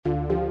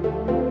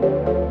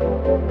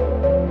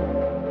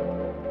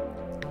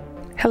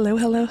Hello,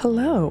 hello,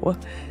 hello.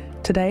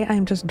 Today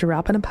I'm just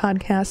dropping a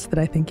podcast that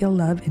I think you'll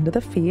love into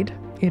the feed.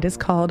 It is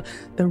called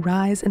The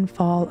Rise and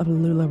Fall of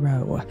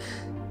LulaRoe.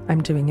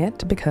 I'm doing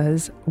it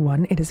because,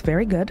 one, it is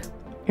very good,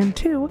 and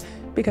two,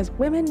 because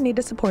women need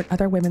to support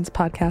other women's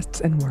podcasts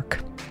and work.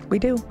 We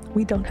do.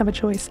 We don't have a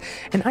choice.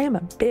 And I am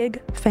a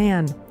big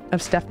fan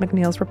of Steph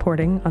McNeil's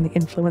reporting on the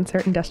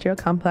influencer industrial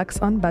complex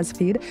on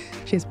BuzzFeed.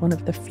 She's one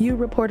of the few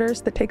reporters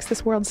that takes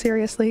this world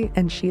seriously,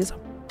 and she is a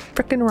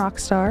freaking rock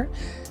star.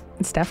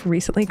 And Steph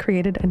recently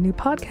created a new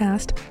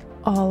podcast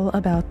all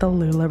about the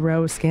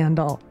LulaRoe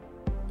scandal.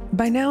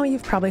 By now,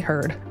 you've probably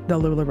heard the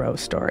LulaRoe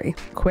story.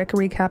 Quick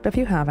recap if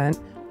you haven't.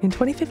 In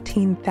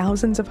 2015,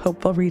 thousands of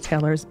hopeful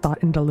retailers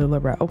bought into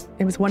LulaRoe.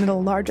 It was one of the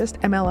largest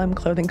MLM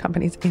clothing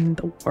companies in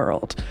the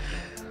world.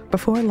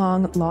 Before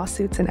long,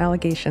 lawsuits and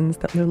allegations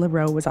that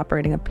LulaRoe was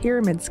operating a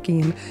pyramid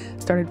scheme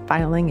started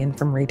filing in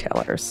from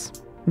retailers.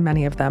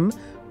 Many of them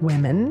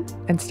women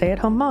and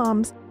stay-at-home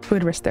moms who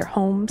had risked their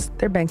homes,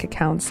 their bank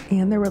accounts,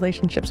 and their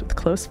relationships with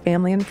close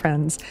family and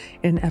friends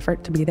in an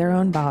effort to be their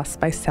own boss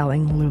by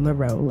selling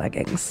LulaRoe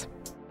leggings.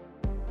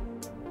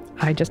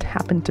 I just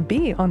happened to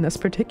be on this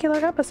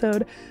particular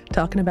episode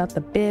talking about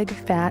the big,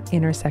 fat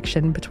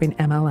intersection between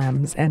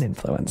MLMs and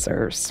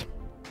influencers.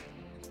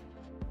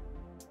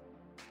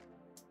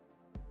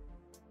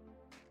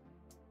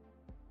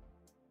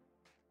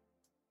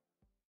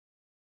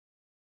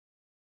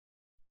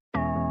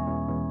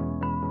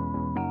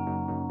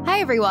 Hi,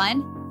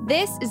 everyone.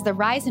 This is The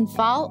Rise and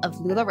Fall of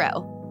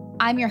LulaRoe.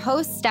 I'm your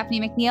host, Stephanie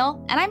McNeil,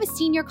 and I'm a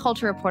senior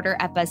culture reporter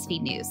at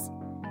BuzzFeed News.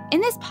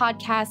 In this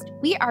podcast,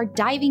 we are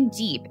diving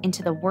deep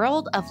into the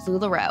world of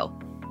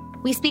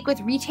LulaRoe. We speak with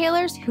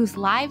retailers whose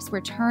lives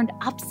were turned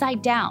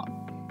upside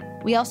down.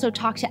 We also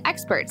talk to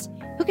experts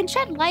who can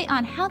shed light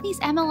on how these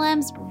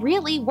MLMs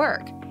really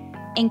work,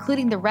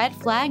 including the red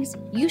flags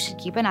you should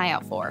keep an eye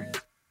out for.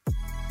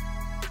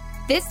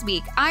 This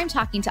week, I'm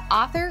talking to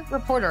author,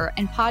 reporter,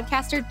 and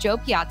podcaster Joe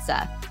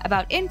Piazza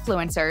about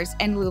influencers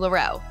and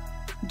LulaRoe.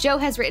 Joe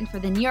has written for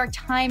the New York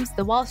Times,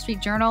 the Wall Street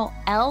Journal,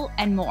 Elle,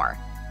 and more.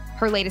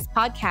 Her latest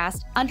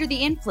podcast, Under the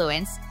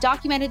Influence,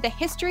 documented the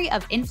history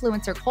of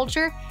influencer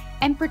culture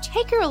and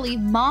particularly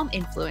mom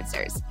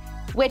influencers,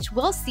 which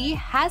we'll see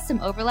has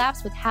some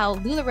overlaps with how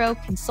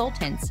LulaRoe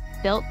consultants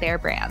built their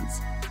brands.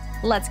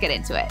 Let's get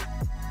into it.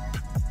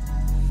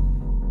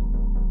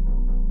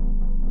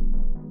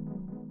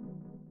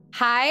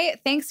 Hi,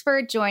 thanks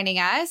for joining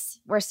us.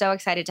 We're so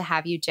excited to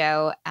have you,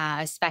 Joe,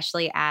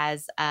 especially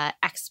as an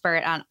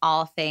expert on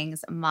all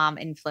things mom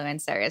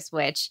influencers,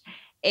 which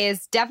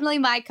is definitely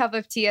my cup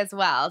of tea as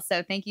well.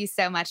 So thank you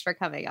so much for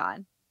coming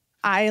on.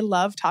 I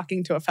love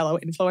talking to a fellow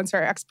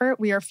influencer expert.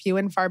 We are few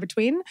and far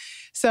between.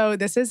 So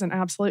this is an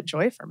absolute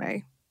joy for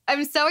me.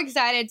 I'm so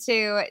excited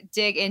to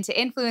dig into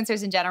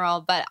influencers in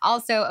general, but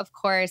also, of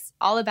course,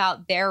 all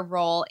about their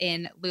role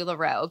in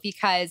LulaRoe,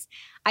 because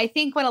I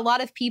think when a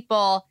lot of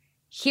people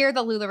hear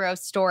the LulaRoe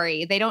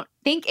story, they don't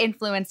think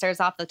influencers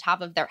off the top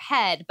of their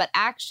head, but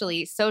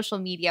actually social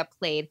media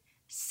played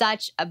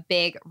such a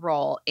big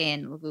role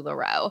in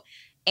LulaRoe.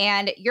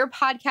 And your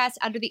podcast,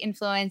 Under the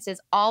Influence,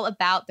 is all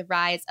about the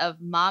rise of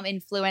mom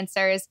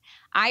influencers.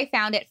 I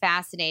found it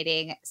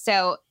fascinating.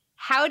 So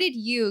how did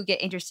you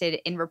get interested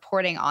in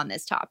reporting on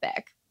this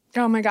topic?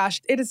 Oh my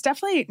gosh, it is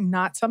definitely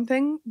not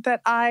something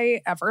that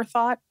I ever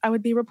thought I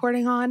would be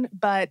reporting on,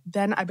 but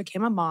then I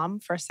became a mom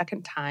for a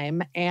second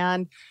time.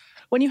 And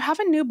when you have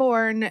a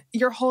newborn,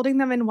 you're holding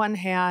them in one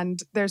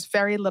hand. There's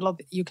very little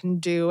that you can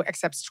do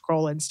except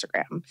scroll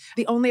Instagram.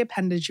 The only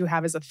appendage you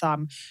have is a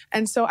thumb.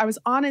 And so I was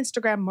on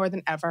Instagram more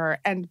than ever.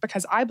 And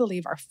because I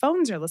believe our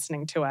phones are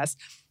listening to us,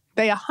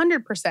 they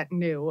 100%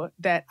 knew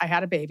that I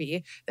had a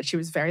baby, that she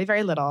was very,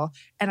 very little.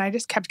 And I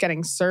just kept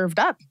getting served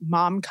up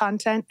mom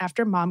content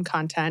after mom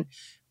content.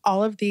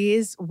 All of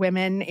these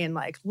women in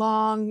like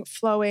long,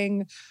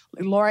 flowing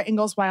Laura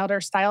Ingalls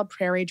Wilder style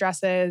prairie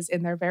dresses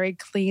in their very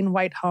clean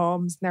white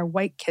homes, in their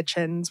white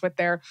kitchens with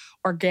their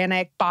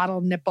organic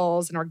bottle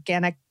nipples and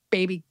organic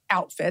baby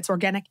outfits,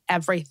 organic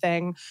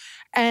everything.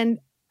 And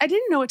I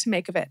didn't know what to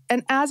make of it.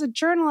 And as a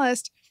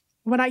journalist,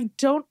 when I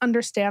don't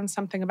understand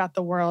something about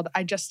the world,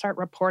 I just start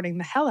reporting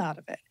the hell out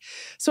of it.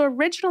 So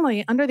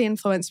originally, Under the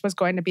Influence was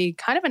going to be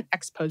kind of an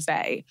expose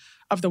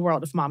of the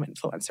world of mom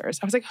influencers.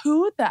 I was like,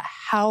 who the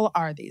hell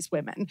are these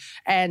women?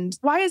 And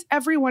why is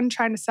everyone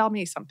trying to sell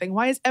me something?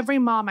 Why is every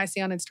mom I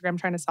see on Instagram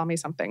trying to sell me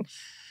something?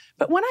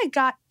 But when I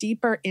got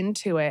deeper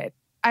into it,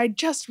 I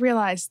just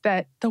realized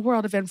that the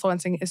world of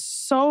influencing is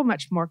so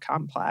much more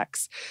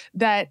complex,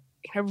 that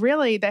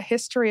really the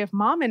history of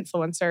mom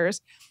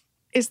influencers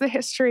is the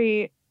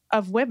history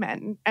of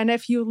women. And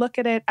if you look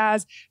at it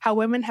as how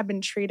women have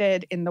been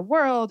treated in the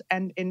world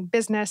and in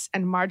business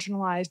and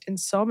marginalized in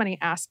so many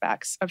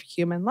aspects of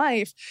human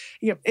life,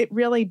 it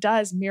really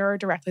does mirror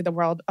directly the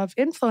world of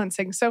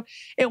influencing. So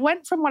it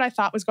went from what I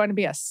thought was going to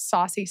be a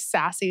saucy,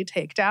 sassy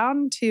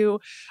takedown to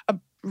a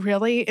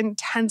really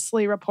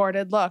intensely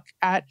reported look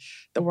at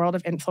the world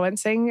of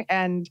influencing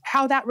and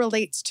how that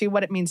relates to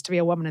what it means to be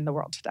a woman in the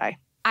world today.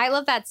 I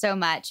love that so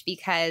much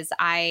because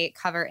I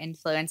cover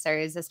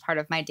influencers as part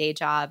of my day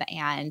job.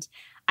 And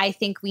I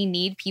think we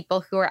need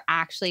people who are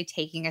actually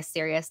taking a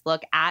serious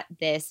look at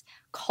this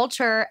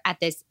culture, at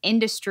this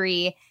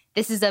industry.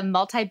 This is a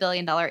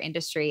multi-billion-dollar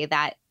industry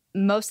that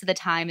most of the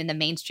time in the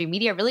mainstream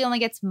media really only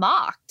gets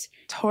mocked.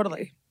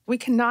 Totally. We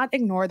cannot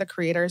ignore the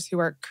creators who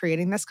are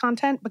creating this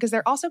content because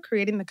they're also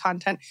creating the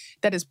content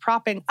that is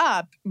propping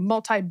up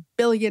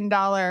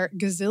multi-billion-dollar,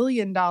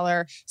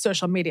 gazillion-dollar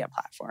social media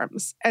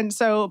platforms. And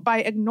so by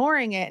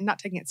ignoring it and not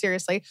taking it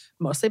seriously,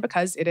 mostly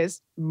because it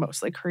is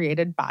mostly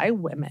created by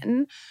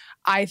women,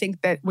 I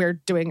think that we're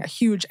doing a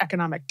huge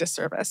economic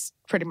disservice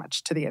pretty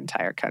much to the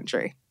entire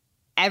country.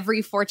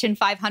 Every Fortune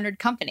 500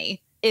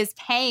 company is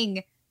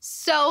paying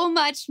so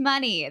much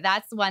money.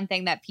 That's one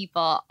thing that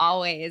people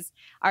always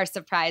are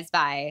surprised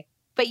by.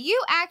 But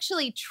you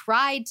actually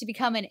tried to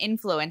become an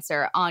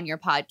influencer on your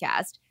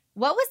podcast.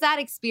 What was that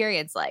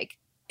experience like?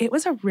 It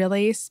was a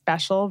really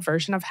special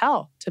version of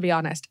hell, to be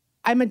honest.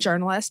 I'm a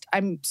journalist.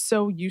 I'm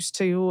so used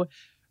to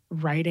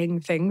writing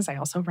things. I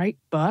also write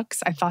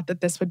books. I thought that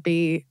this would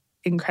be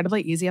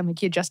incredibly easy. I'm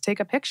like, you just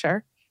take a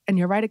picture and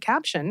you write a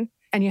caption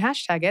and you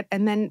hashtag it,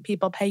 and then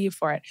people pay you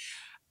for it.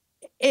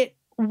 It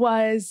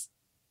was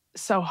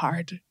so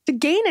hard. To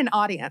gain an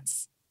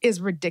audience is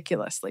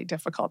ridiculously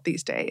difficult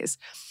these days.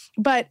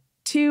 But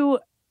to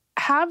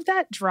have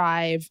that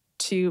drive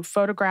to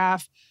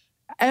photograph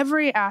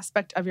every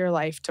aspect of your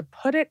life, to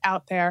put it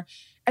out there,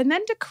 and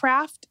then to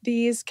craft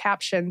these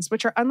captions,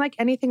 which are unlike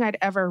anything I'd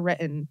ever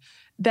written,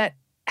 that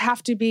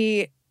have to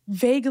be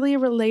vaguely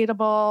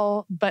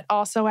relatable, but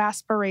also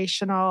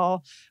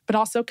aspirational, but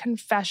also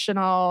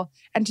confessional,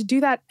 and to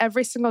do that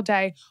every single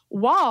day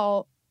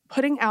while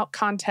putting out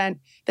content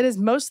that is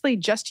mostly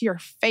just your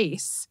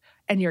face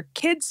and your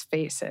kids'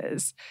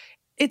 faces.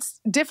 It's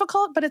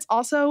difficult, but it's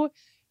also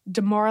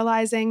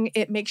demoralizing.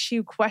 It makes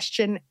you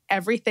question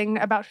everything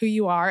about who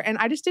you are. And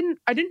I didn't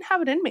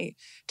have it in me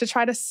to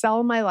try to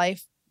sell my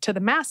life to the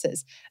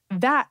masses.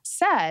 That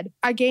said,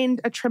 I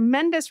gained a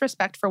tremendous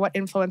respect for what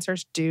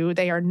influencers do.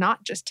 They are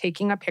not just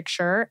taking a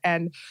picture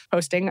and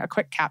posting a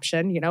quick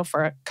caption,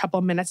 for a couple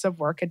minutes of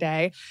work a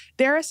day.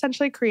 They're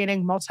essentially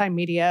creating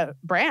multimedia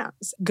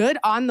brands. Good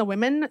on the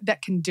women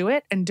that can do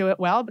it and do it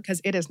well,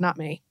 because it is not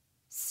me.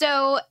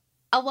 So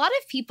a lot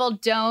of people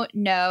don't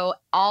know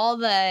all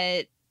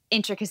the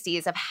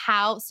intricacies of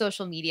how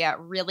social media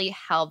really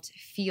helped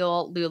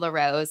fuel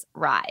LulaRoe's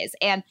rise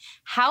and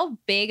how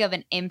big of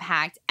an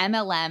impact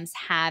MLMs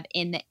have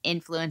in the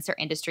influencer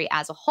industry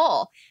as a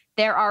whole.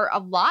 There are a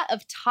lot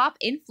of top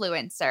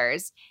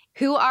influencers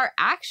who are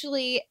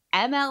actually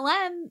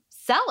MLM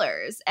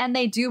sellers, and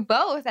they do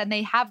both, and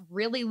they have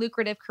really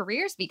lucrative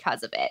careers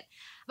because of it.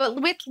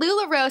 But with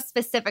LulaRoe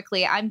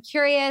specifically, I'm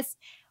curious,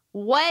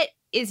 what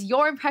is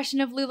your impression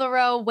of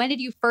LulaRoe? When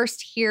did you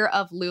first hear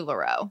of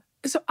LulaRoe?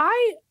 So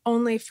I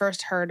only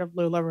first heard of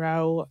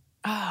LulaRoe,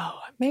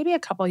 maybe a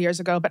couple years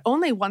ago, but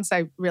only once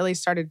I really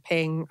started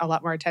paying a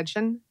lot more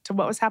attention to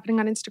what was happening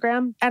on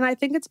Instagram. And I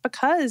think it's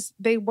because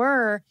they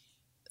were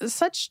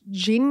such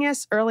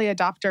genius early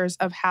adopters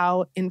of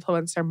how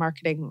influencer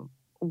marketing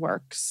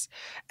works.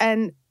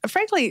 And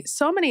frankly,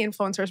 so many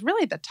influencers,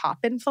 really the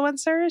top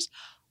influencers,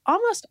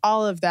 almost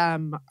all of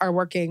them are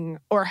working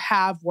or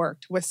have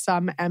worked with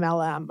some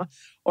MLM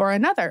or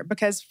another,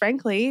 because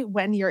frankly,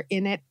 when you're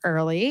in it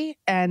early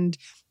and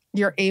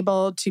you're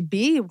able to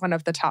be one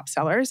of the top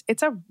sellers,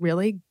 it's a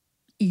really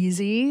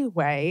easy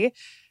way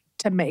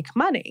to make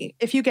money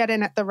if you get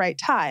in at the right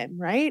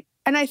time, right?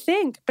 And I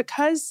think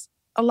because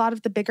a lot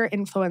of the bigger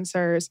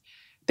influencers,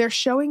 they're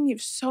showing you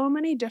so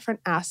many different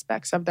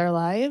aspects of their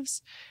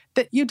lives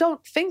that you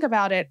don't think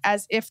about it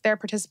as if they're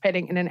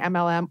participating in an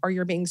MLM or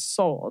you're being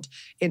sold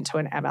into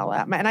an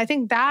MLM. And I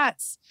think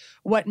that's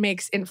what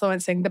makes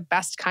influencing the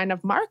best kind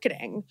of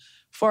marketing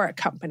for a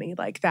company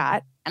like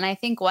that. And I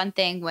think one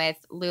thing with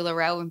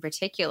LulaRoe in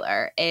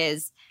particular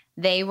is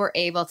they were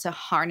able to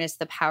harness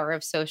the power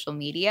of social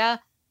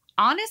media,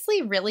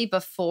 honestly, really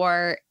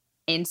before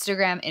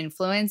Instagram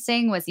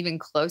influencing was even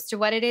close to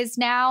what it is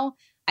now.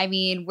 I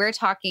mean, we're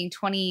talking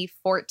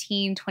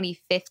 2014,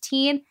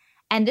 2015.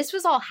 And this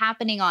was all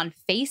happening on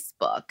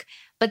Facebook,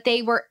 but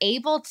they were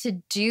able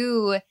to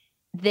do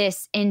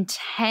this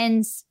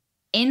intense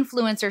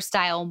influencer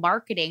style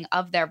marketing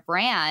of their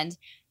brand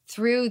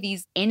through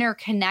these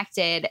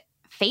interconnected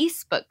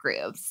Facebook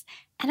groups.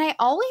 And I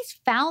always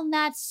found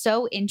that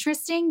so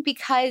interesting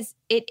because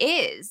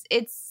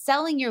it's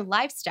selling your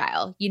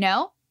lifestyle,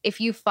 If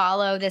you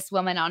follow this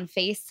woman on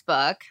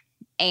Facebook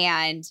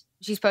and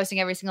she's posting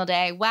every single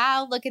day,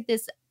 wow, look at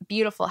this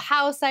beautiful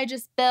house I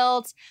just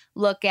built.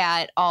 Look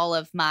at all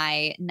of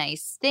my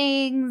nice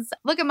things.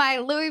 Look at my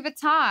Louis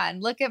Vuitton.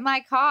 Look at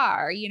my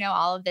car,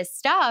 all of this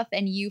stuff.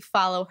 And you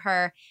follow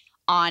her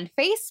on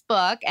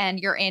Facebook and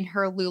you're in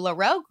her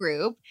LulaRoe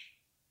group.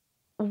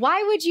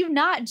 Why would you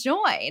not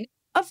join?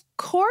 Of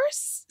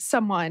course,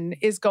 someone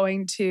is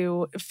going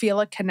to feel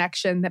a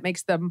connection that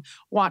makes them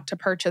want to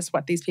purchase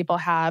what these people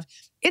have.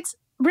 It's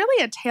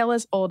really a tale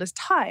as old as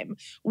time.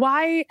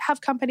 Why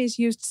have companies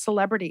used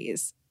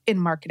celebrities in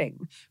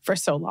marketing for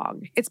so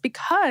long. It's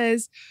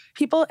because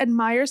people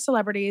admire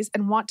celebrities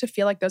and want to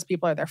feel like those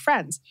people are their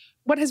friends.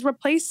 What has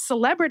replaced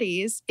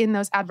celebrities in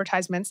those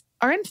advertisements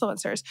are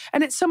influencers.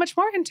 And it's so much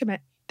more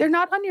intimate. They're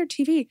not on your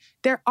TV.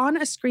 They're on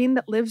a screen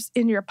that lives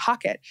in your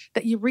pocket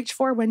that you reach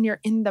for when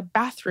you're in the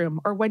bathroom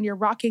or when you're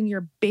rocking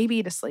your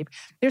baby to sleep.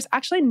 There's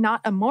actually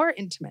not a more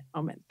intimate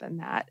moment than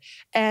that.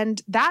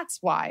 And that's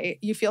why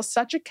you feel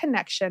such a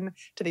connection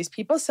to these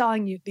people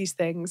selling you these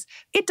things.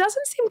 It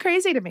doesn't seem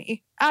crazy to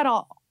me at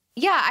all.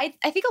 Yeah,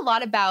 I think a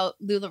lot about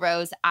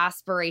LulaRoe's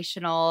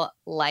aspirational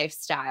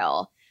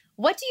lifestyle.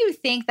 What do you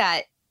think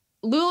that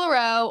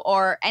LulaRoe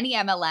or any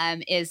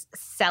MLM is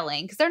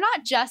selling? Because they're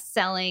not just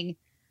selling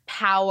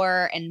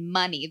power and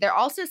money. They're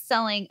also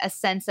selling a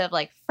sense of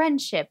like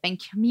friendship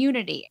and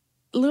community.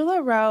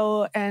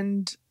 LulaRoe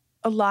and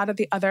a lot of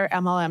the other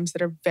MLMs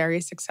that are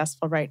very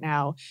successful right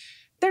now,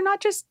 they're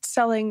not just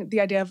selling the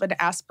idea of an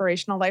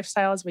aspirational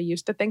lifestyle as we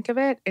used to think of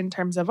it in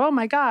terms of, oh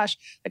my gosh,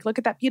 like look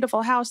at that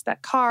beautiful house,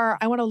 that car,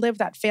 I want to live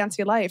that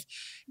fancy life.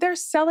 They're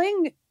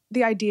selling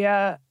the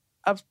idea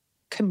of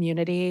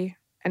community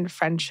and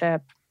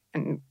friendship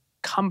and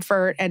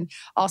comfort and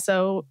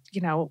also,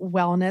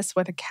 wellness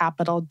with a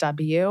capital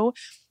W.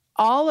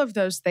 All of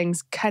those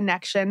things,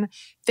 connection,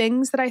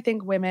 things that I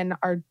think women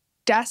are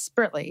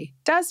desperately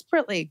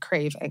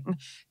craving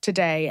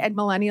today. And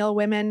millennial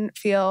women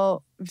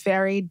feel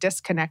very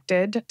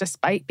disconnected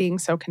despite being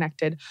so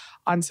connected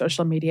on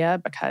social media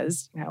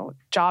because,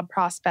 job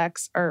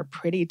prospects are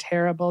pretty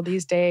terrible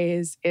these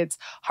days. It's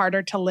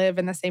harder to live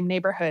in the same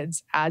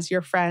neighborhoods as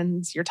your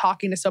friends. You're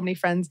talking to so many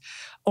friends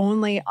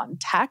only on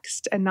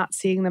text and not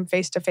seeing them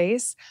face to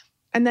face.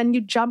 And then you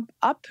jump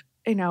up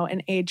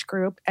an age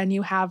group and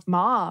you have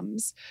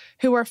moms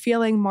who are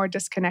feeling more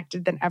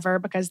disconnected than ever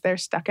because they're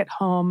stuck at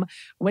home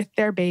with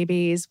their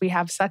babies. We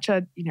have such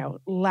a,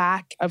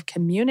 lack of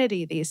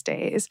community these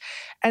days.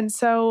 And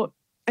so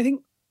I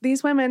think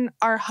these women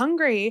are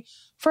hungry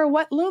for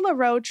what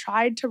LulaRoe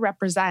tried to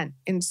represent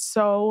in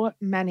so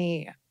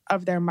many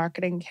of their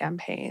marketing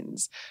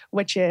campaigns,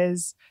 which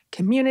is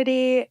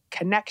community,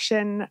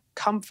 connection,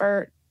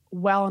 comfort,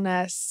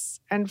 wellness,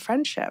 and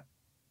friendship.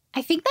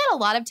 I think that a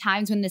lot of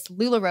times when this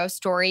LulaRoe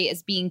story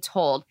is being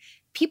told,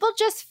 people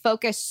just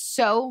focus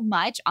so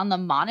much on the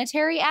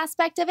monetary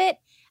aspect of it,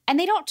 and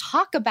they don't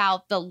talk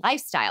about the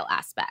lifestyle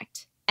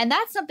aspect. And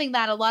that's something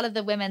that a lot of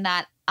the women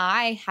that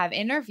I have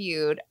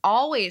interviewed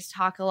always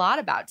talk a lot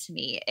about to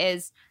me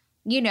is,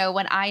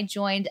 when I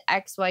joined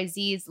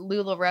XYZ's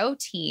LulaRoe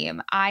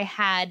team, I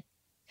had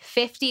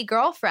 50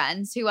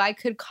 girlfriends who I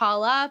could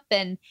call up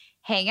and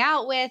hang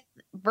out with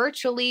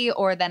virtually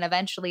or then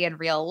eventually in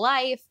real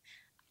life.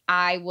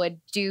 I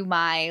would do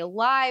my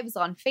lives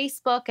on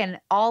Facebook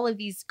and all of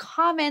these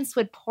comments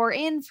would pour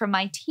in from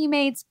my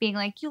teammates being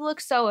like, you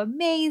look so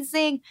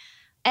amazing.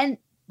 And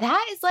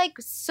that is like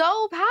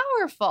so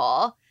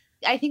powerful.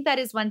 I think that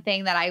is one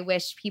thing that I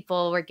wish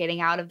people were getting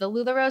out of the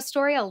LulaRoe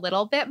story a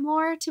little bit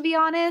more, to be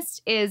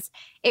honest, is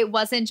it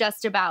wasn't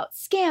just about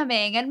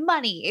scamming and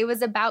money. It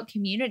was about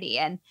community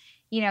and,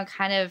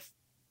 kind of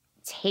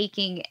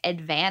taking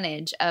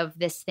advantage of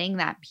this thing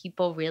that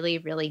people really,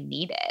 really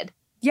needed.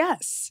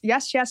 Yes.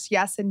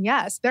 And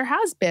yes, there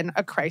has been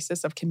a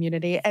crisis of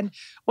community. And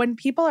when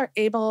people are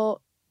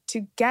able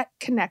to get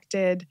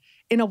connected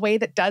in a way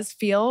that does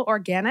feel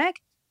organic,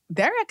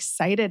 they're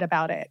excited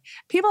about it.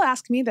 People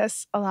ask me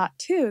this a lot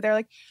too. They're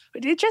like,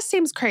 it just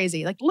seems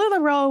crazy. Like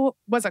LulaRoe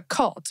was a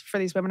cult for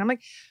these women. I'm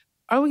like,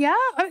 oh yeah?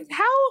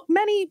 How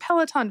many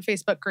Peloton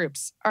Facebook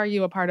groups are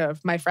you a part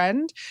of, my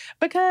friend?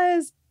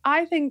 Because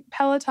I think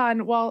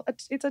Peloton, well,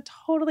 it's a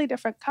totally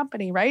different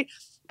company, right?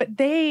 But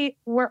they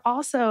were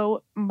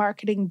also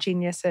marketing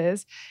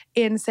geniuses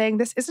in saying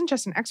this isn't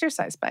just an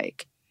exercise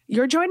bike.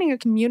 You're joining a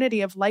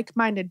community of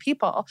like-minded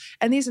people.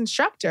 And these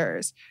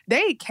instructors,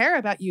 they care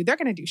about you. They're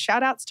going to do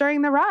shout outs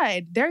during the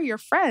ride. They're your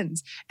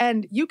friends.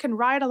 And you can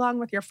ride along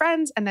with your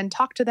friends and then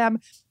talk to them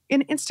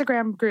in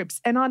Instagram groups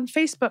and on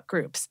Facebook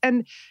groups.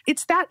 And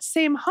it's that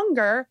same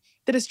hunger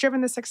that has driven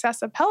the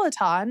success of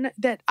Peloton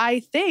that I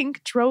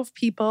think drove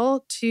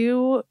people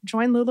to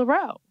join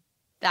LulaRoe.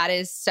 That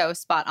is so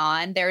spot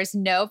on. There is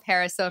no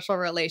parasocial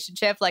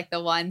relationship like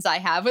the ones I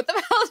have with the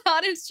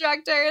Peloton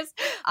instructors.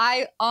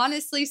 I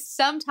honestly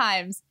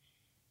sometimes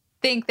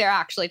think they're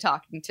actually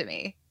talking to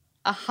me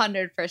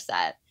 100%.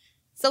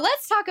 So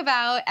let's talk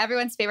about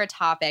everyone's favorite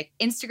topic,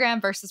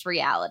 Instagram versus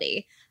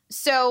reality.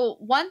 So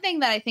one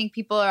thing that I think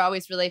people are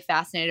always really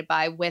fascinated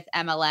by with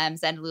MLMs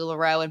and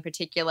LulaRoe in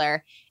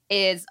particular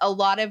is a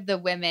lot of the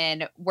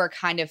women were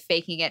kind of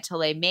faking it till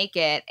they make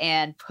it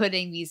and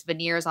putting these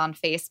veneers on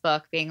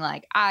Facebook being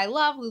like, I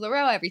love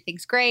LulaRoe,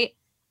 everything's great.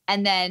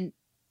 And then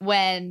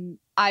when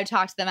I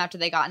talked to them after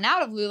they gotten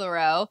out of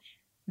LulaRoe,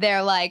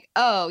 they're like,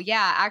 oh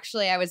yeah,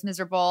 actually I was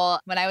miserable.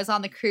 When I was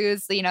on the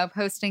cruise,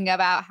 posting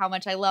about how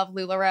much I love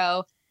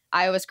LulaRoe,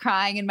 I was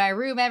crying in my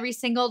room every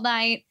single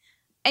night.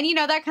 And,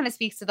 that kind of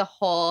speaks to the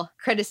whole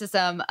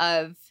criticism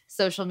of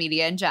social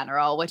media in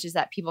general, which is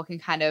that people can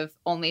kind of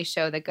only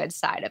show the good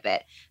side of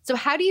it. So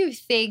how do you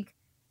think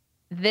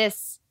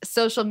this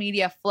social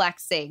media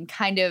flexing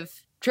kind of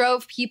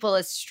drove people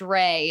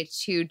astray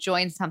to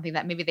join something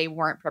that maybe they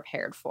weren't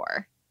prepared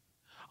for?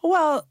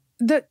 Well,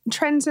 the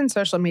trends in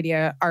social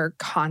media are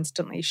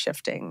constantly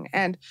shifting.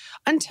 And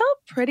until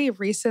pretty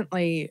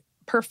recently,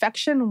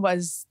 perfection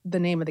was the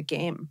name of the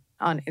game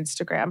on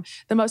Instagram.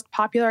 The most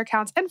popular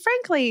accounts, and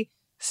frankly,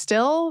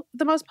 still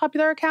the most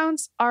popular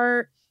accounts,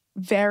 are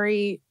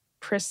very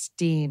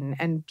pristine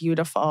and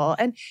beautiful.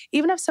 And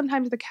even if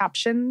sometimes the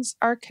captions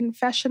are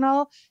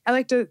confessional, I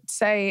like to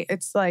say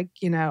it's like,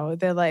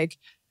 they're like,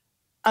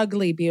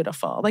 ugly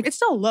beautiful. Like, it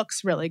still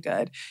looks really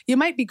good. You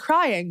might be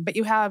crying, but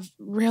you have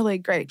really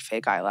great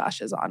fake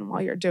eyelashes on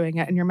while you're doing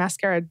it, and your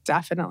mascara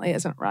definitely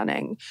isn't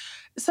running.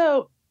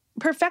 So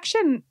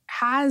perfection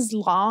has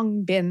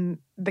long been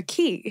the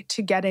key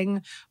to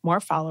getting more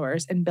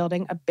followers and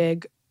building a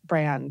big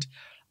brand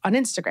on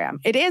Instagram.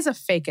 It is a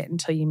fake it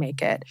until you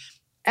make it.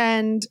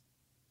 And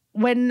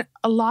when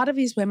a lot of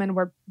these women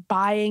were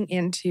buying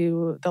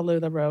into the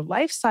LulaRoe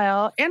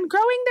lifestyle and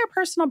growing their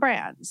personal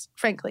brands,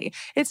 frankly,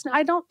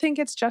 I don't think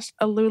it's just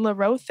a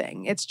LulaRoe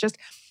thing. It's just,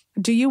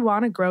 do you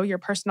want to grow your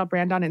personal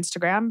brand on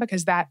Instagram?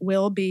 Because that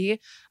will be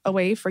a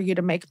way for you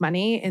to make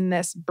money in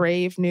this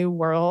brave new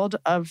world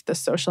of the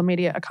social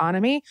media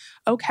economy.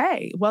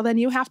 Okay, well, then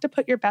you have to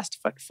put your best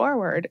foot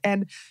forward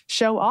and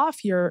show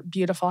off your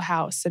beautiful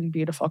house and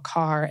beautiful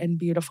car and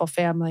beautiful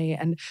family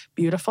and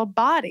beautiful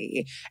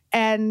body.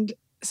 And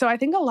so I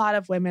think a lot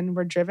of women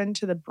were driven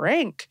to the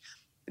brink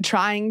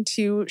trying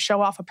to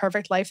show off a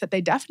perfect life that they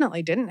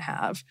definitely didn't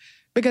have,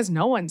 because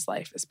no one's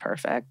life is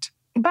perfect.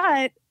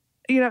 But,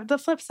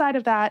 the flip side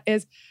of that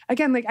is,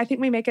 again, like, I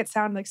think we make it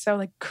sound like so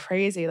like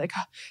crazy, like,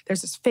 oh,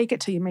 there's this fake it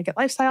till you make it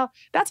lifestyle.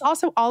 That's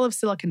also all of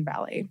Silicon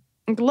Valley.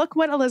 Like, look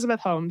what Elizabeth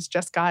Holmes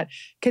just got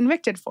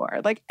convicted for.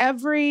 Like,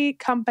 every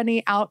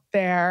company out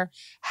there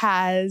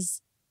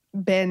has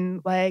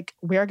been like,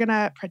 we're going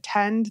to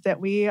pretend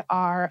that we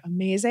are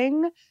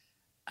amazing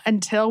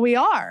until we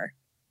are.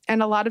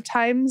 And a lot of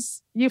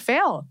times you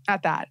fail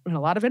at that. And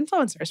a lot of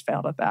influencers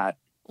failed at that.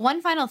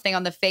 One final thing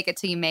on the fake it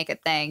till you make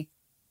it thing.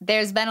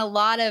 There's been a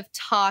lot of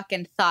talk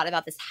and thought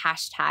about this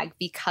hashtag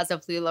because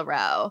of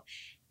LulaRoe.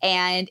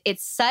 And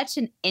it's such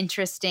an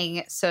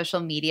interesting social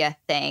media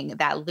thing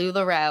that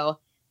LulaRoe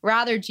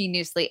rather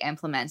geniusly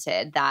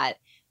implemented, that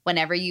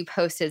whenever you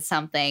posted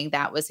something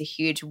that was a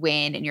huge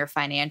win in your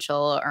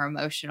financial or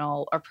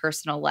emotional or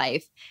personal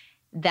life,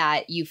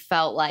 that you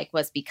felt like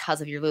was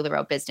because of your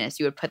LulaRoe business,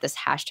 you would put this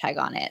hashtag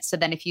on it. So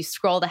then if you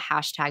scroll the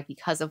hashtag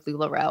because of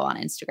LulaRoe on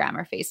Instagram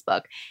or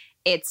Facebook,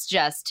 it's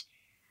just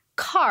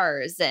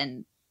cars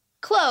and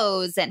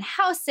clothes and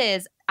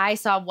houses. I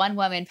saw one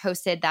woman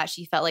posted that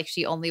she felt like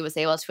she only was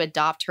able to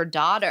adopt her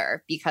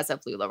daughter because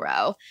of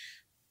LulaRoe.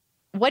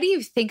 What do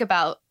you think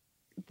about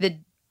the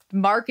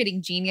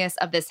marketing genius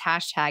of this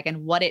hashtag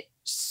and what it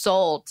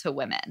sold to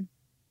women?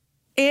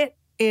 It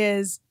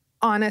is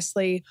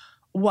honestly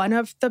one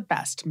of the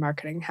best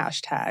marketing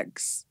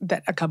hashtags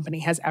that a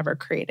company has ever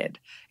created.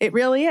 It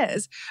really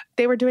is.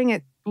 They were doing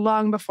it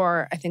long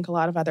before I think a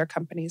lot of other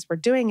companies were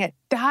doing it.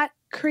 That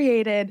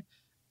created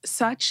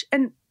such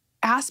an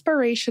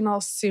aspirational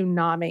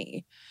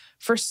tsunami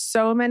for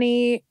so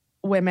many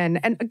women.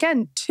 And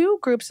again, two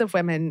groups of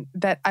women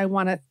that I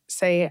want to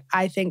say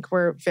I think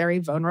were very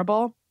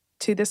vulnerable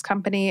to this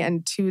company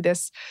and to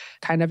this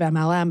kind of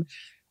MLM.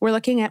 We're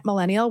looking at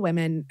millennial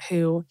women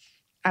who,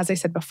 as I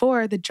said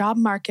before, the job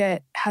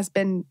market has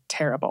been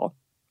terrible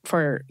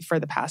for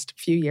the past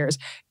few years.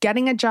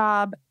 Getting a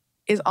job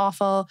is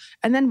awful,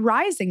 and then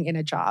rising in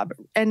a job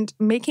and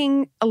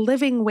making a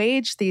living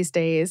wage these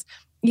days,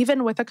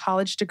 even with a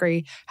college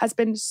degree, has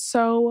been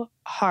so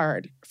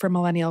hard for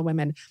millennial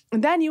women.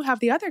 And then you have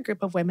the other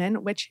group of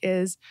women, which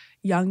is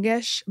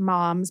youngish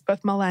moms,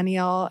 both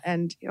millennial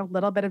and a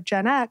little bit of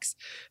Gen X,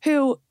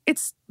 who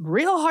it's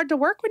real hard to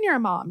work when you're a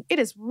mom. It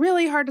is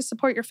really hard to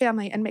support your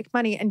family and make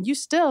money, and you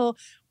still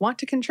want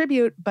to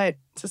contribute, but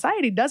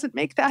society doesn't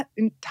make that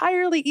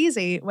entirely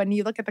easy when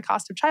you look at the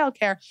cost of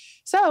childcare.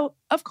 So,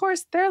 of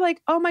course, they're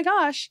like, oh my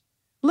gosh,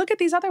 look at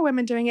these other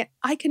women doing it.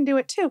 I can do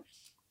it too.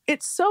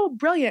 It's so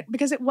brilliant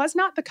because it was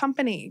not the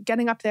company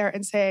getting up there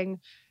and saying,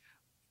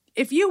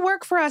 if you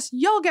work for us,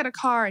 you'll get a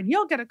car and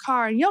you'll get a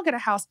car and you'll get a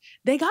house.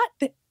 They got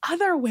the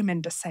other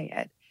women to say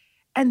it.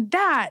 And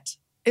that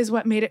is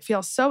what made it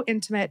feel so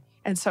intimate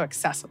and so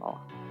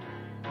accessible.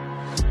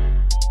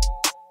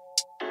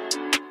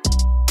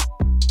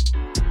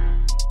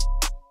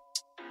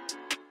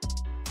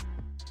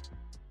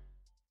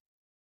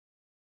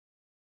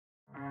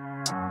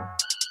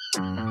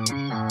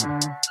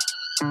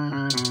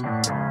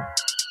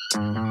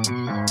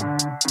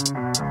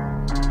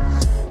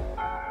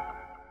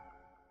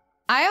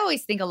 I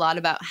always think a lot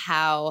about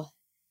how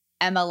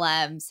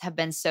MLMs have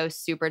been so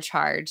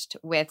supercharged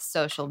with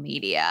social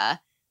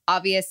media.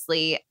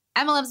 Obviously,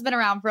 MLM's been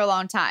around for a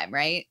long time,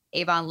 right?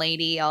 Avon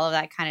Lady, all of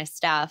that kind of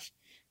stuff.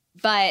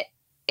 But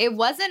it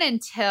wasn't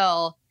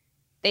until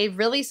they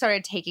really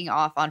started taking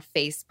off on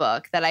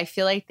Facebook that I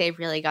feel like they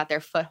really got their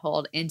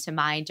foothold into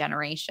my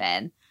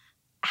generation.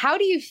 How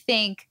do you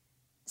think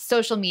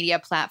social media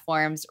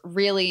platforms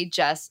really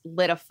just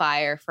lit a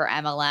fire for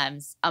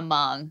MLMs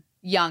among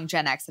young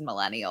Gen X and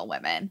millennial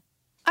women?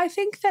 I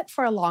think that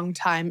for a long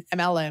time,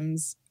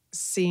 MLMs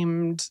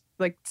seemed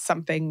like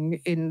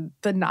something in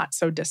the not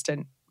so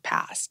distant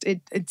past.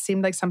 It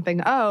seemed like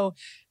something, oh,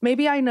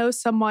 maybe I know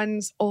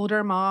someone's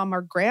older mom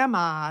or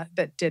grandma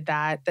that did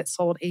that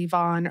sold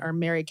Avon or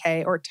Mary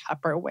Kay or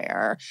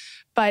Tupperware.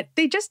 But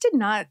they just did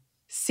not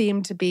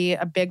seem to be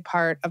a big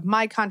part of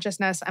my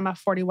consciousness. I'm a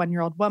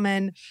 41-year-old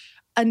woman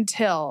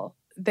until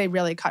they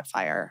really caught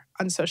fire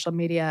on social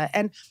media.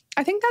 And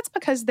I think that's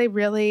because they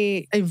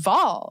really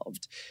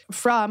evolved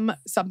from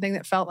something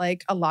that felt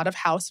like a lot of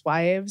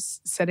housewives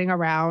sitting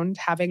around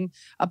having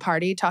a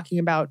party talking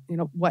about,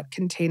 what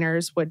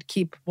containers would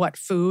keep what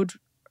food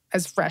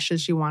as fresh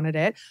as you wanted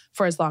it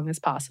for as long as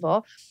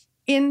possible,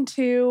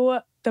 into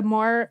the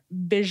more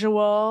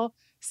visual,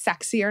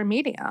 sexier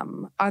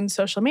medium on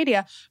social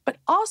media. But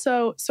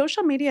also,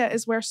 social media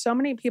is where so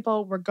many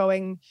people were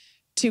going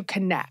to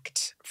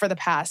connect for the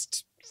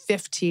past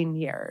 15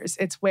 years.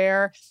 It's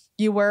where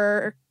you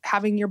were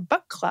having your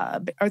book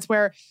club, or it's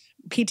where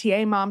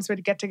PTA moms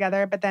would get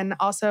together, but then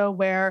also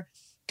where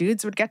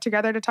dudes would get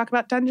together to talk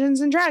about Dungeons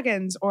and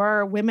Dragons,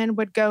 or women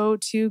would go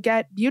to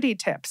get beauty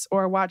tips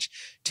or watch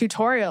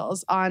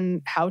tutorials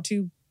on how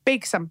to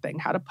bake something,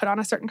 how to put on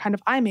a certain kind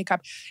of eye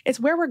makeup. It's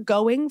where we're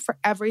going for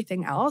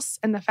everything else.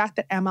 And the fact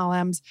that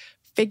MLMs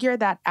figured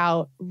that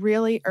out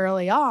really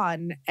early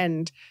on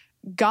and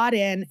got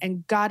in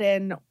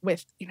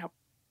with,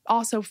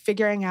 also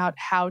figuring out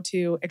how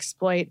to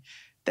exploit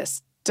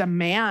this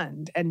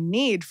demand and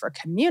need for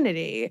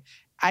community,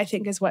 I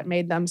think is what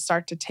made them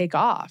start to take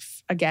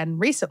off again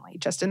recently,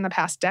 just in the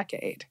past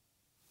decade.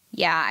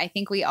 Yeah, I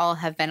think we all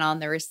have been on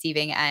the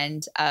receiving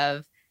end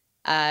of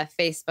a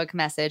Facebook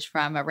message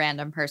from a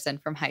random person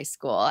from high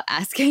school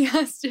asking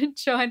us to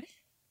join.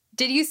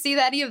 Did you see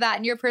any of that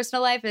in your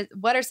personal life?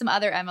 What are some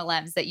other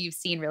MLMs that you've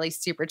seen really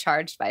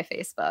supercharged by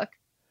Facebook?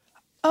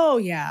 Oh,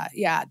 yeah.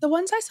 Yeah. The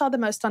ones I saw the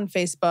most on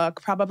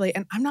Facebook probably,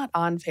 and I'm not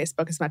on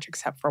Facebook as much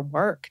except for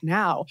work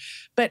now,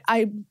 but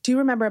I do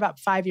remember about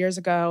 5 years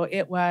ago,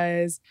 it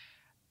was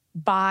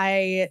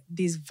buy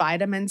these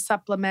vitamin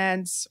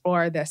supplements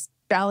or this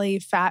belly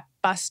fat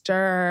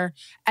buster.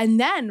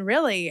 And then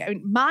really,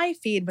 my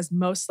feed was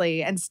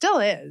mostly, and still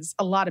is,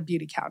 a lot of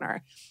beauty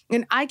counter.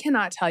 And I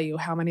cannot tell you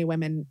how many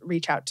women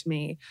reach out to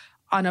me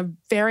on a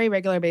very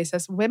regular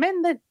basis,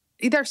 women that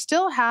either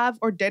still have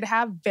or did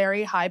have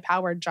very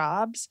high-powered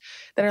jobs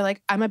that are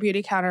like, I'm a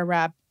beauty counter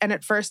rep. And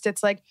at first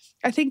it's like,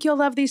 I think you'll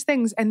love these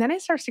things. And then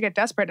it starts to get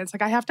desperate. It's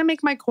like, I have to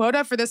make my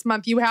quota for this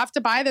month. You have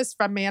to buy this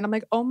from me. And I'm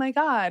like, oh my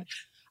God,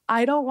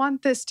 I don't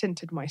want this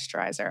tinted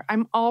moisturizer.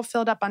 I'm all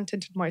filled up on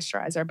tinted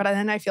moisturizer. But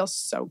then I feel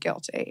so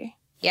guilty.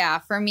 Yeah,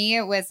 for me,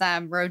 it was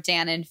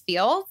Rodan and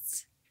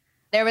Fields.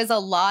 There was a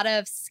lot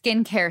of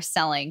skincare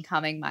selling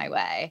coming my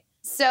way.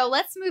 So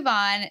let's move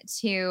on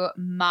to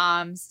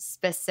moms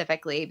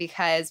specifically,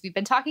 because we've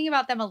been talking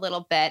about them a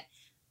little bit,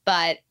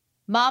 but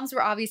moms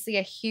were obviously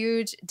a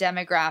huge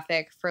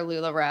demographic for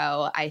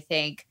LulaRoe. I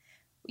think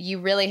you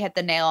really hit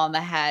the nail on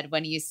the head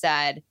when you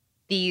said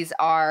these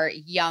are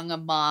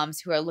young moms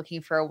who are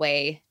looking for a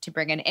way to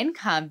bring in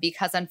income,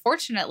 because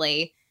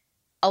unfortunately,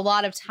 a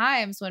lot of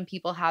times when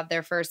people have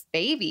their first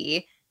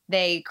baby,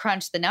 they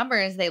crunch the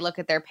numbers, they look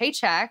at their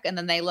paycheck, and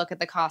then they look at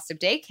the cost of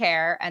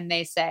daycare and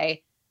they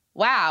say,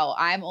 wow,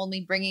 I'm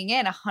only bringing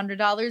in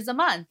 $100 a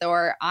month,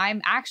 or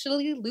I'm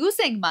actually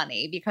losing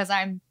money because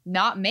I'm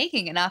not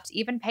making enough to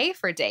even pay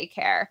for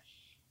daycare.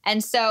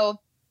 And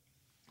so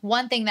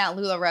one thing that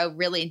LulaRoe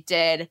really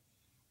did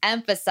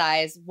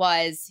emphasize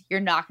was you're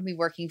not going to be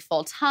working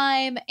full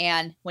time.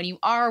 And when you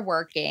are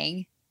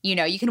working,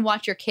 you can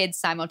watch your kids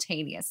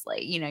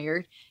simultaneously.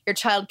 Your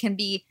child can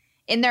be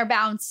in their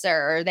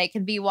bouncer, or they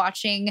can be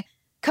watching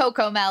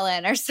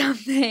Cocomelon or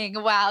something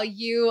while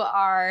you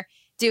are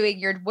doing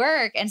your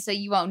work. And so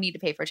you won't need to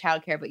pay for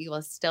childcare, but you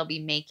will still be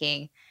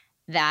making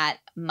that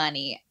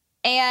money.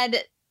 And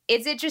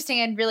it's interesting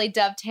and really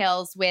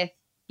dovetails with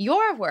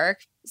your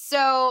work.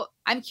 So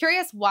I'm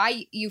curious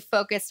why you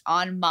focused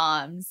on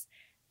moms,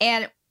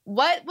 and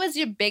what was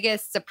your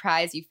biggest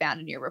surprise you found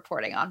in your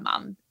reporting on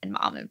mom and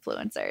mom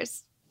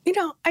influencers?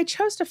 I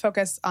chose to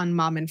focus on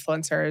mom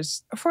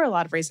influencers for a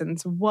lot of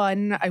reasons.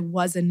 One, I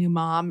was a new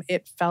mom.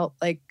 It felt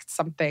like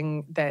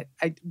something that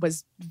I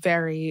was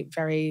very,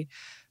 very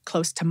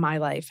close to my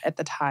life at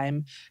the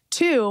time.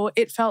 Two,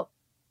 it felt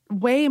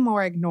way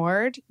more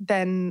ignored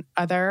than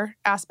other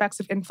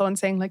aspects of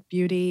influencing, like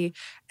beauty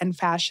and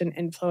fashion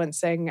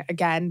influencing,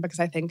 again,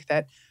 because I think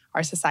that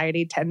our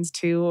society tends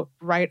to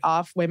write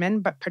off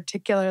women, but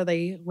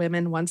particularly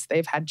women once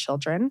they've had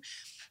children.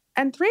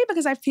 And three,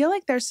 because I feel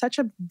like there's such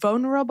a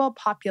vulnerable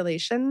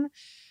population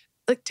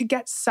to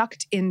get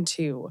sucked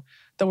into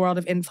the world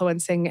of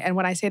influencing. And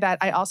when I say that,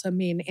 I also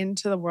mean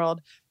into the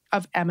world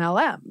of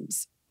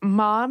MLMs.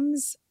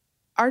 Moms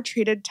are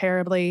treated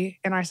terribly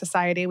in our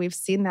society. We've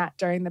seen that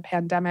during the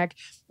pandemic.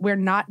 We're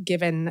not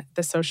given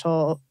the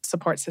social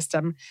support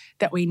system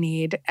that we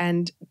need.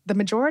 And the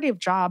majority of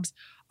jobs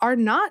are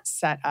not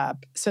set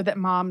up so that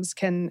moms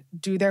can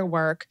do their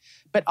work,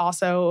 but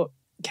also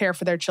care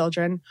for their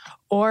children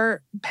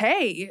or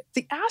pay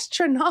the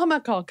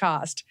astronomical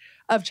cost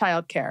of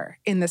childcare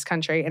in this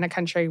country, in a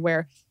country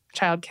where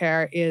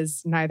childcare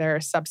is neither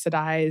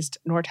subsidized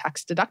nor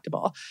tax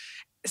deductible.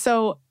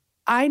 So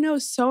I know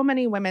so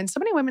many women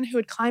who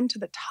had climbed to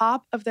the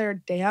top of their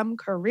damn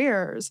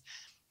careers,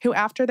 who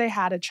after they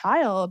had a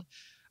child,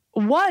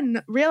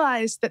 one,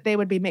 realized that they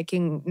would be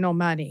making no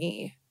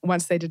money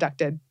once they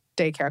deducted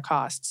daycare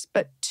costs,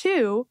 but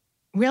two,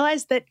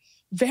 realized that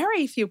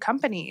very few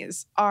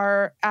companies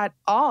are at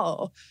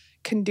all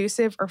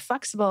conducive or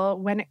flexible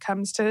when it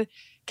comes to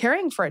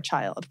caring for a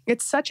child.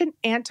 It's such an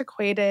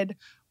antiquated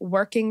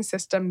working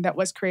system that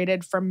was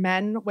created for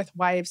men with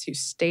wives who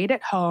stayed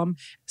at home.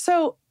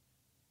 So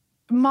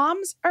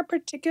moms are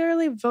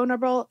particularly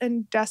vulnerable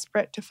and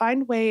desperate to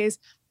find ways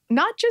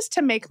not just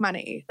to make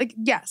money. Like,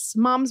 yes,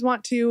 moms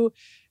want to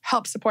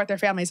help support their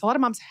families. A lot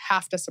of moms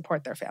have to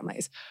support their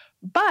families,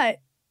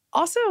 but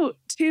also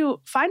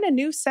to find a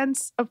new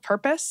sense of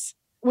purpose.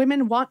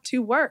 Women want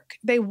to work.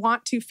 They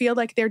want to feel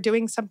like they're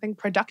doing something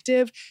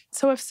productive.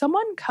 So if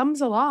someone comes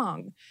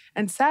along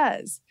and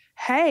says,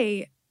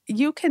 hey,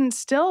 you can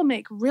still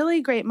make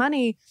really great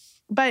money,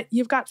 but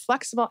you've got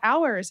flexible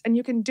hours and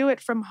you can do it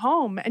from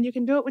home and you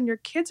can do it when your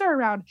kids are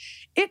around,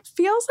 it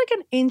feels like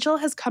an angel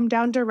has come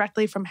down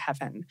directly from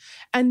heaven.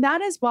 And that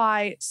is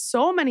why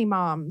so many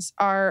moms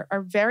are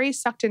very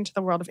sucked into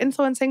the world of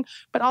influencing,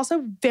 but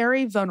also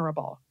very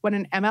vulnerable when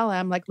an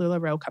MLM like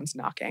LulaRoe comes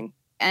knocking.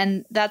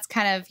 And that's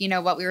kind of,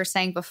 what we were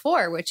saying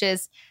before, which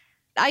is,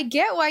 I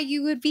get why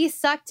you would be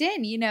sucked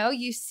in.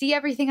 You see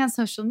everything on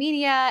social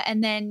media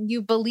and then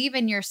you believe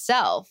in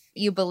yourself.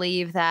 You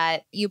believe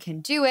that you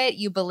can do it.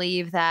 You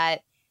believe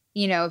that,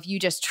 if you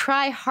just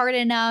try hard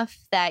enough,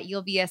 that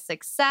you'll be a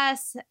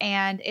success.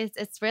 And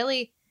it's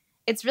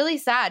really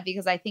sad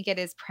because I think it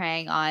is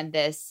preying on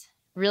this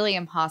really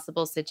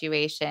impossible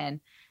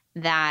situation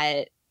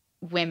that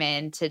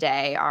women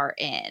today are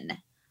in.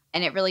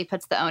 And it really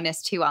puts the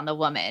onus too on the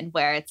woman,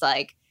 where it's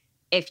like,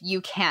 if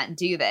you can't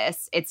do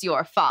this, it's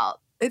your fault.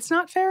 It's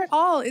not fair at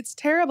all. It's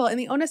terrible. And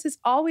the onus is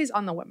always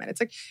on the women.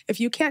 It's like, if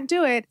you can't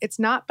do it, it's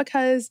not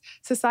because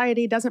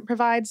society doesn't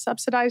provide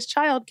subsidized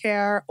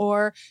childcare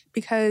or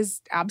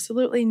because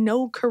absolutely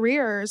no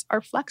careers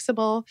are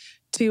flexible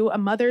to a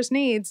mother's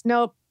needs.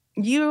 No,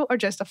 you are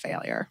just a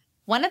failure.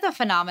 One of the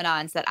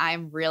phenomenons that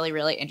I'm really,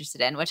 really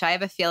interested in, which I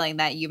have a feeling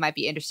that you might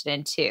be interested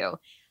in too,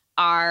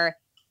 are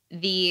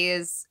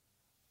these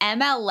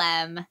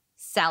MLM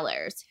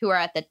sellers who are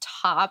at the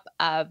top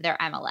of their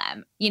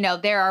MLM.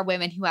 There are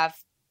women who have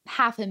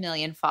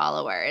 500,000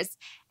 followers,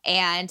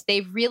 and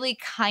they really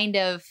kind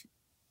of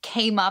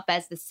came up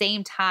as the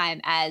same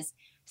time as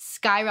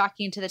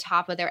skyrocketing to the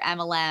top of their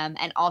MLM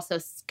and also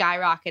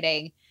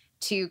skyrocketing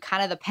to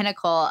kind of the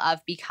pinnacle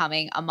of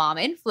becoming a mom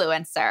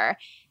influencer.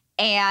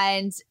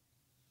 And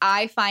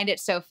I find it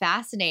so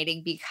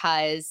fascinating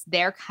because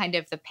they're kind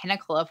of the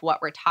pinnacle of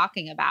what we're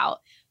talking about,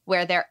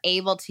 where they're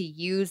able to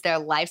use their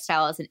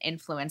lifestyle as an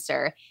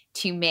influencer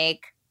to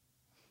make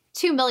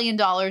 $2 million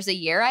a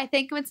year, I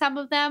think, with some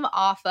of them,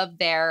 off of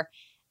their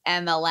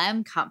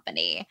MLM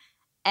company.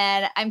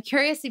 And I'm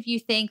curious if you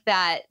think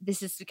that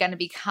this is going to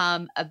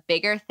become a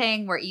bigger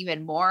thing where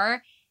even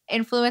more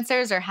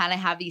influencers are kind of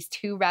have these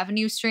two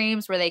revenue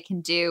streams where they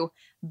can do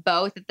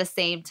both at the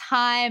same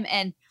time.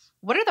 And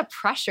what are the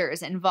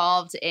pressures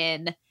involved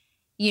in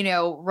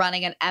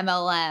running an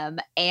MLM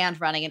and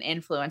running an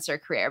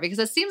influencer career? Because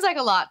it seems like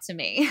a lot to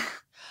me.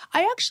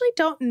 I actually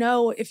don't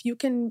know if you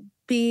can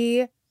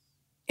be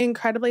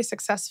incredibly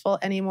successful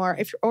anymore,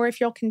 if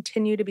you'll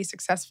continue to be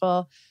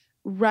successful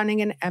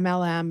running an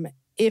MLM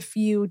if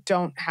you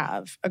don't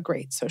have a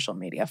great social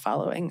media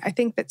following. I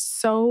think that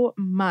so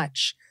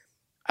much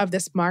of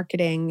this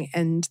marketing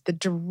and the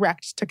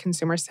direct to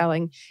consumer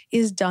selling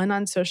is done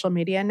on social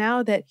media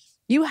now, that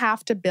you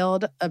have to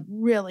build a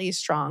really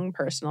strong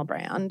personal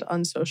brand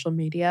on social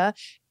media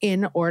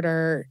in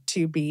order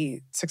to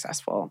be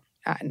successful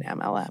at an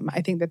MLM.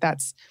 I think that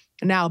that's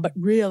now, but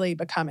really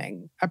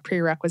becoming a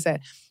prerequisite.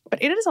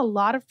 But it is a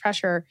lot of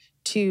pressure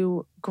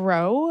to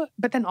grow,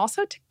 but then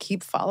also to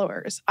keep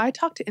followers. I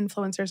talk to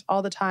influencers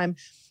all the time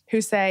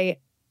who say,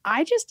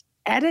 I just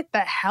edit the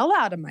hell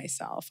out of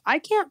myself. I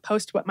can't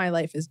post what my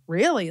life is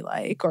really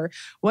like or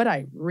what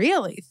I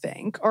really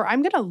think, or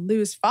I'm going to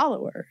lose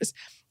followers.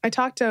 I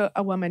talked to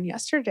a woman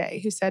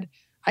yesterday who said,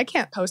 I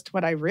can't post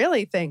what I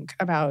really think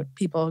about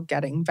people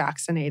getting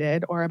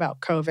vaccinated or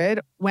about COVID.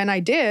 When I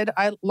did,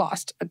 I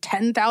lost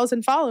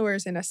 10,000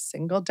 followers in a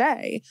single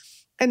day.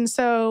 And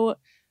so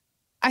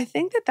I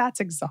think that that's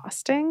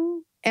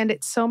exhausting. And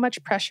it's so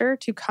much pressure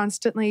to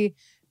constantly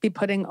be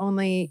putting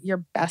only your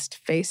best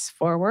face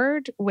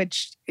forward,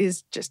 which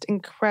is just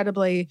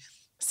incredibly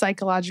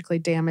psychologically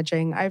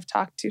damaging. I've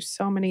talked to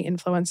so many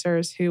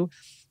influencers who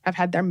have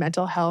had their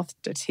mental health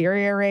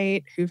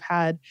deteriorate, who've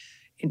had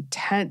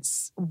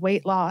intense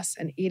weight loss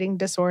and eating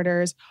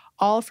disorders,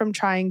 all from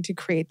trying to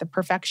create the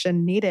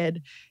perfection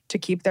needed to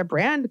keep their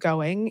brand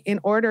going in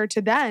order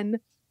to then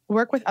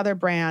work with other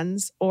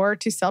brands, or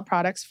to sell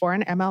products for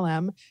an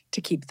MLM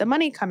to keep the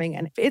money coming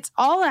in. It's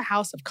all a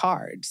house of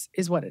cards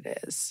is what it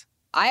is.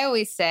 I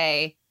always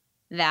say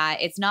that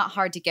it's not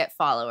hard to get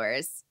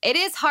followers. It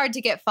is hard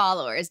to get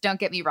followers, don't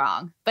get me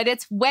wrong, but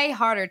it's way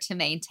harder to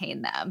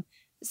maintain them.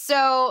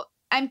 So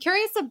I'm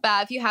curious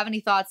about if you have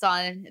any thoughts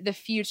on the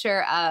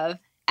future of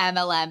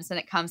MLMs when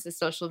it comes to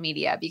social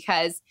media,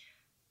 because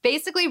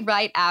basically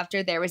right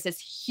after there was this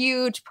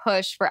huge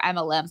push for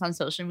MLMs on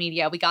social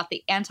media, we got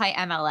the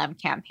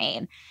anti-MLM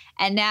campaign.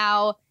 And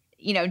now,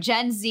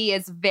 Gen Z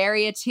is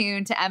very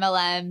attuned to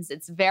MLMs.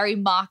 It's very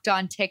mocked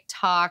on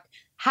TikTok.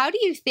 How do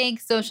you think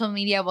social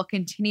media will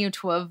continue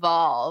to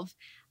evolve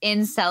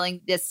in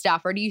selling this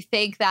stuff? Or do you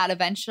think that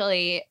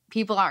eventually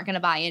people aren't going to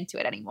buy into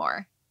it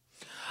anymore?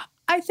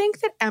 I think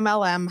that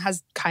MLM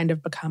has kind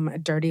of become a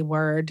dirty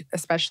word,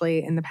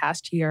 especially in the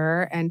past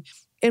year. And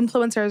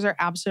influencers are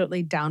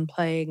absolutely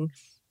downplaying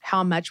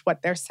how much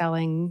what they're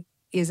selling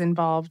is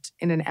involved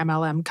in an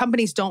MLM.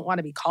 Companies don't want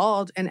to be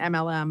called an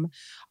MLM,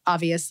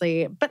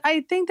 obviously. But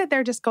I think that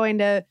they're just going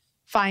to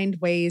find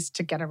ways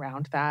to get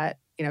around that,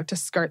 to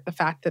skirt the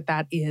fact that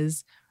that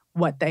is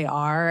what they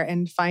are,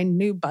 and find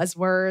new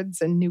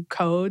buzzwords and new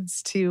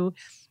codes to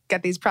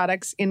get these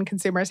products in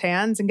consumers'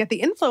 hands and get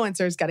the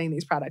influencers getting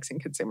these products in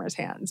consumers'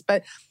 hands.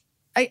 But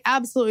I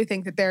absolutely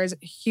think that there's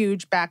a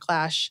huge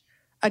backlash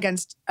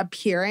against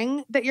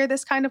appearing that you're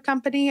this kind of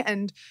company,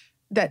 and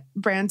that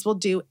brands will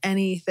do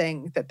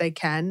anything that they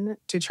can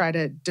to try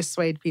to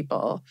dissuade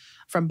people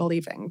from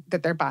believing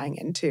that they're buying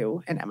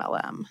into an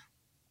MLM.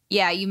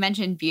 Yeah, you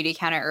mentioned Beauty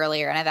Counter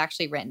earlier, and I've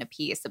actually written a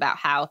piece about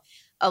how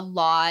a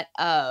lot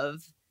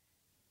of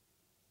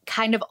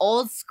kind of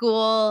old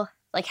school,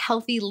 like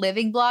healthy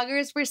living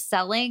bloggers were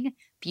selling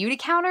Beauty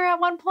Counter at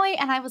one point.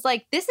 And I was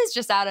like, this is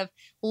just out of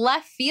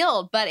left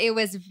field, but it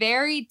was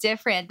very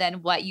different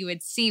than what you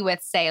would see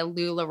with, say, a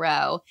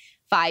LulaRoe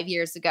 5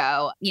 years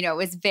ago. It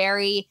was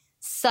very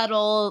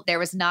subtle. There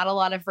was not a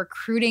lot of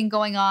recruiting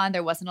going on.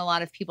 There wasn't a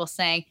lot of people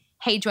saying,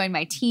 hey, join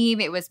my team.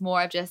 It was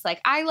more of just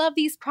like, I love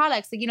these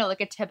products,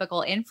 like a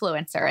typical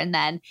influencer. And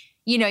then,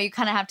 you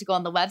kind of have to go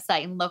on the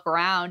website and look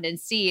around and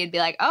see and be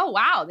like, oh,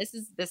 wow, this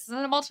is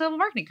a multi-level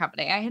marketing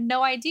company. I had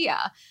no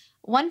idea.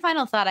 One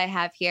final thought I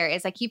have here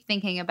is I keep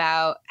thinking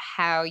about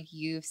how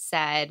you've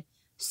said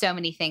so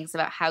many things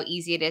about how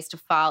easy it is to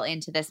fall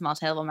into this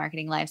multi-level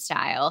marketing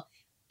lifestyle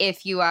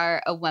if you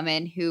are a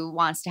woman who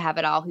wants to have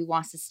it all, who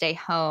wants to stay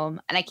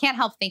home. And I can't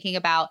help thinking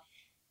about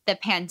the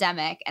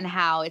pandemic and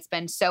how it's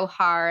been so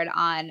hard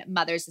on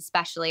mothers,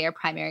 especially, or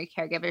primary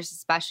caregivers,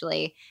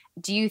 especially.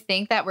 Do you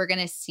think that we're going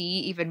to see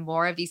even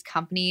more of these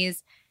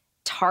companies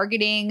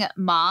targeting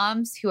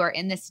moms who are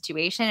in this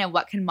situation? And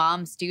what can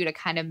moms do to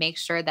kind of make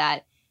sure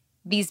that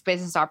these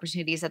business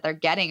opportunities that they're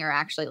getting are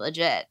actually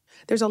legit?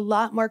 There's a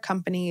lot more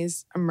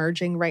companies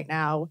emerging right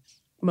now,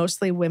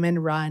 mostly women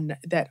run,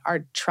 that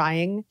are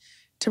trying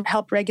to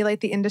help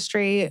regulate the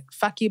industry.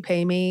 Fuck You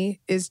Pay Me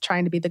is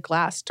trying to be the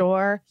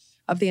Glassdoor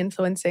of the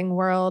influencing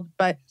world.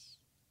 But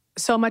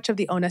so much of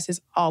the onus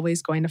is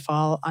always going to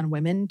fall on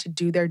women to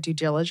do their due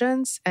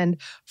diligence and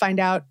find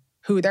out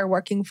who they're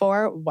working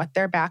for, what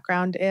their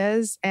background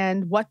is,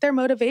 and what their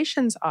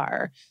motivations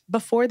are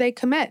before they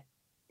commit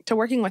to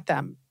working with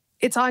them.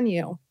 It's on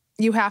you.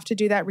 You have to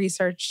do that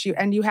research,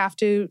 and you have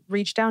to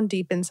reach down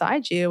deep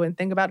inside you and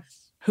think about,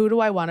 who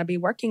do I want to be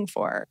working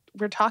for?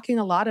 We're talking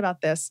a lot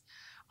about this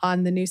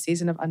on the new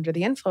season of Under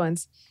the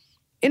Influence.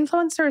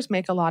 Influencers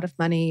make a lot of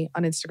money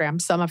on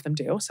Instagram. Some of them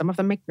do. Some of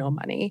them make no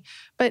money.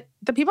 But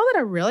the people that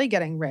are really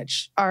getting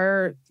rich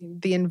are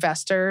the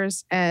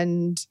investors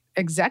and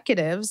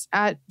executives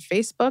at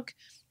Facebook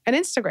and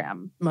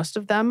Instagram. Most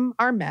of them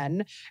are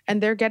men,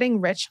 and they're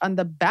getting rich on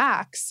the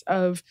backs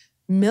of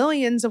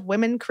millions of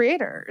women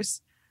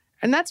creators.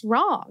 And that's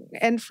wrong.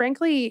 And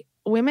frankly,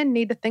 women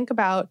need to think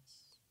about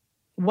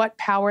what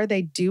power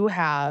they do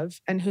have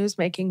and who's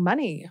making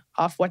money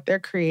off what they're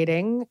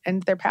creating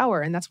and their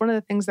power. And that's one of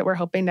the things that we're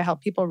hoping to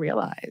help people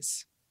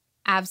realize.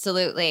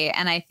 Absolutely.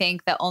 And I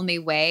think the only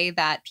way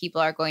that people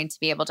are going to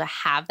be able to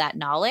have that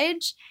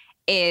knowledge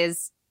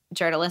is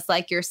journalists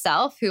like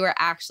yourself who are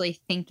actually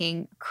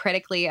thinking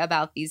critically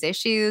about these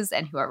issues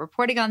and who are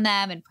reporting on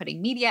them and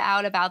putting media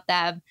out about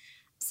them.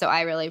 So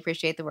I really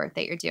appreciate the work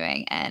that you're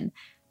doing and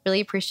really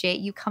appreciate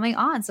you coming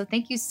on. So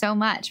thank you so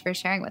much for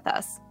sharing with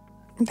us.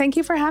 Thank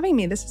you for having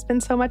me. This has been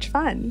so much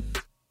fun.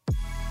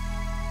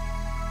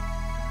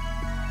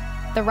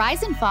 The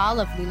Rise and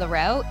Fall of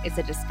LulaRoe is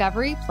a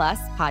Discovery Plus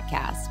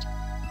podcast.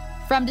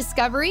 From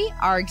Discovery,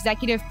 our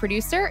executive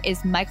producer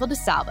is Michael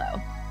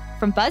DeSalvo.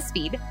 From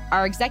BuzzFeed,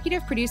 our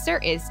executive producer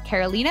is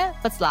Carolina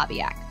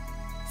Václaviak.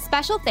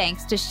 Special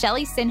thanks to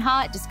Shelley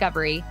Sinha at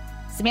Discovery,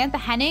 Samantha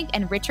Hennig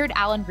and Richard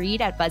Allen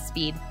Reed at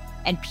BuzzFeed,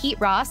 and Pete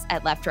Ross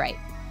at Left Right.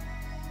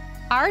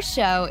 Our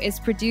show is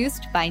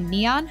produced by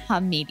Neon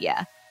Hum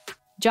Media.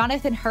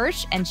 Jonathan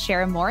Hirsch and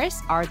Sharon Morris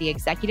are the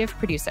executive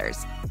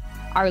producers.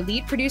 Our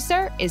lead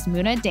producer is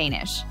Muna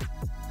Danish.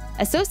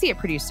 Associate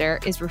producer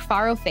is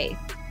Rufaro Faith.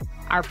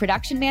 Our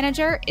production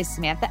manager is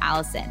Samantha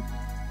Allison.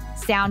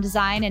 Sound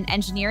design and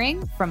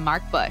engineering from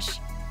Mark Bush.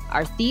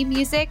 Our theme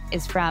music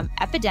is from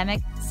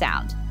Epidemic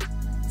Sound.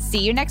 See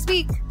you next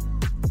week.